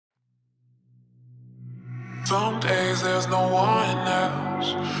Some days there's no one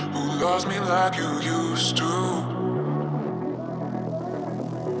else who loves me like you used to.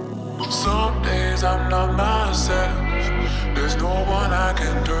 Some days I'm not myself. There's no one I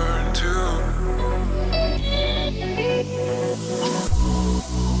can turn to.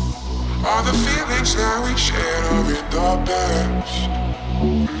 All the feelings that we shared are in the past.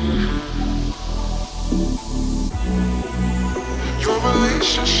 Your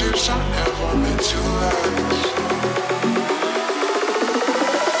relationships are never meant to last.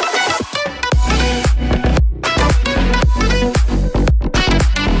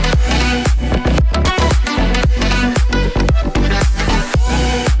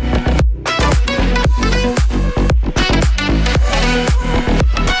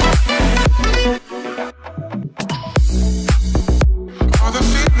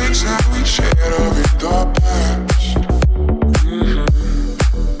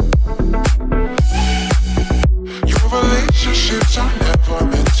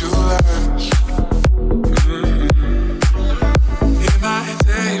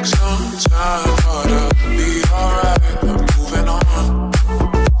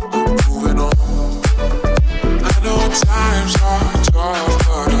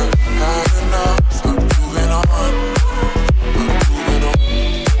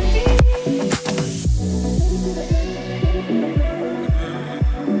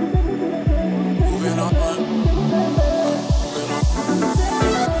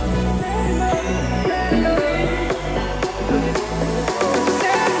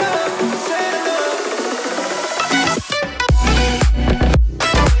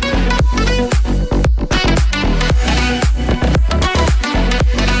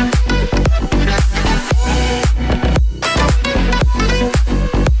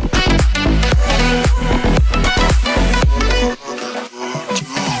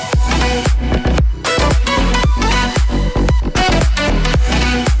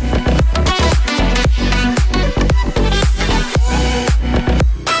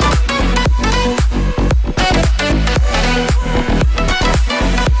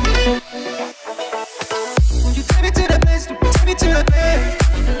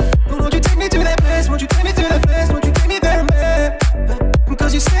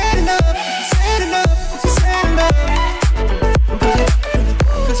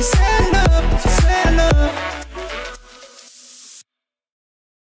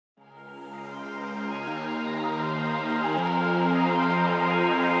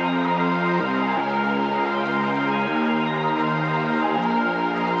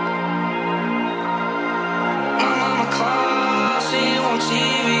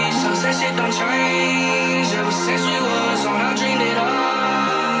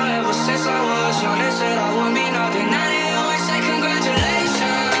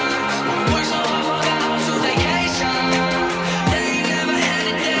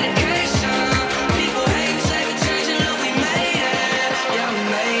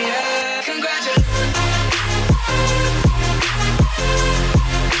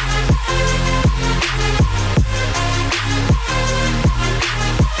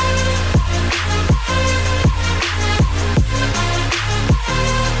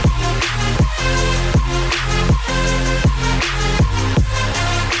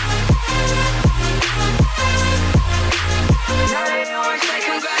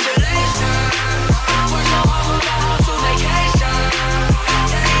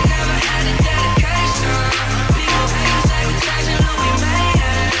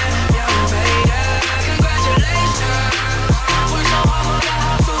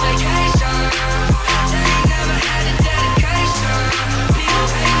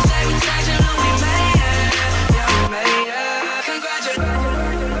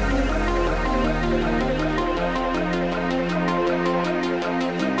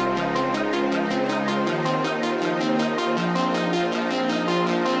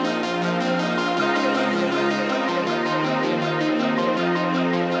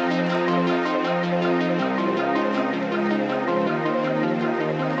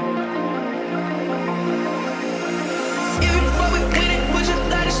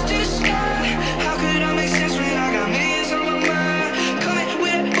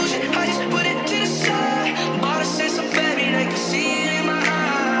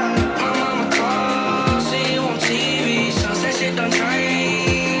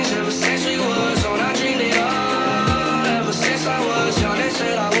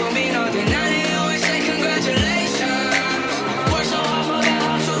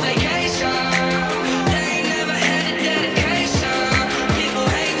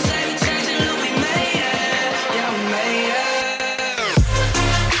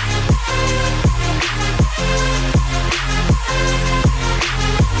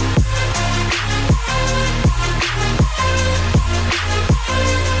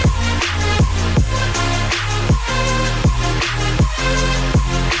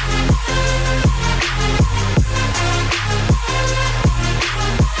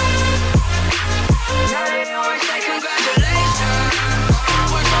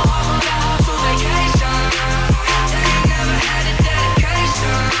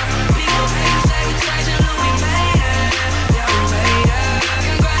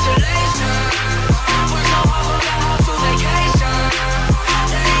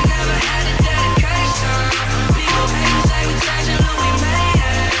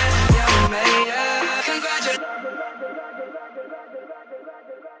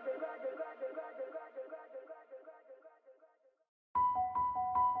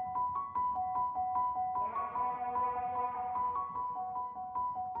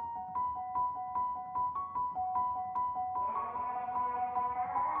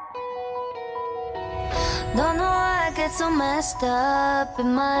 Don't know why I get so messed up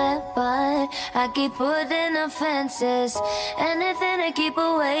in my head, but I keep putting up fences, anything to keep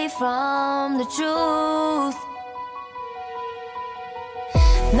away from the truth.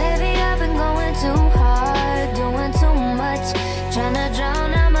 Maybe I've been going too hard, doing too much, trying to drown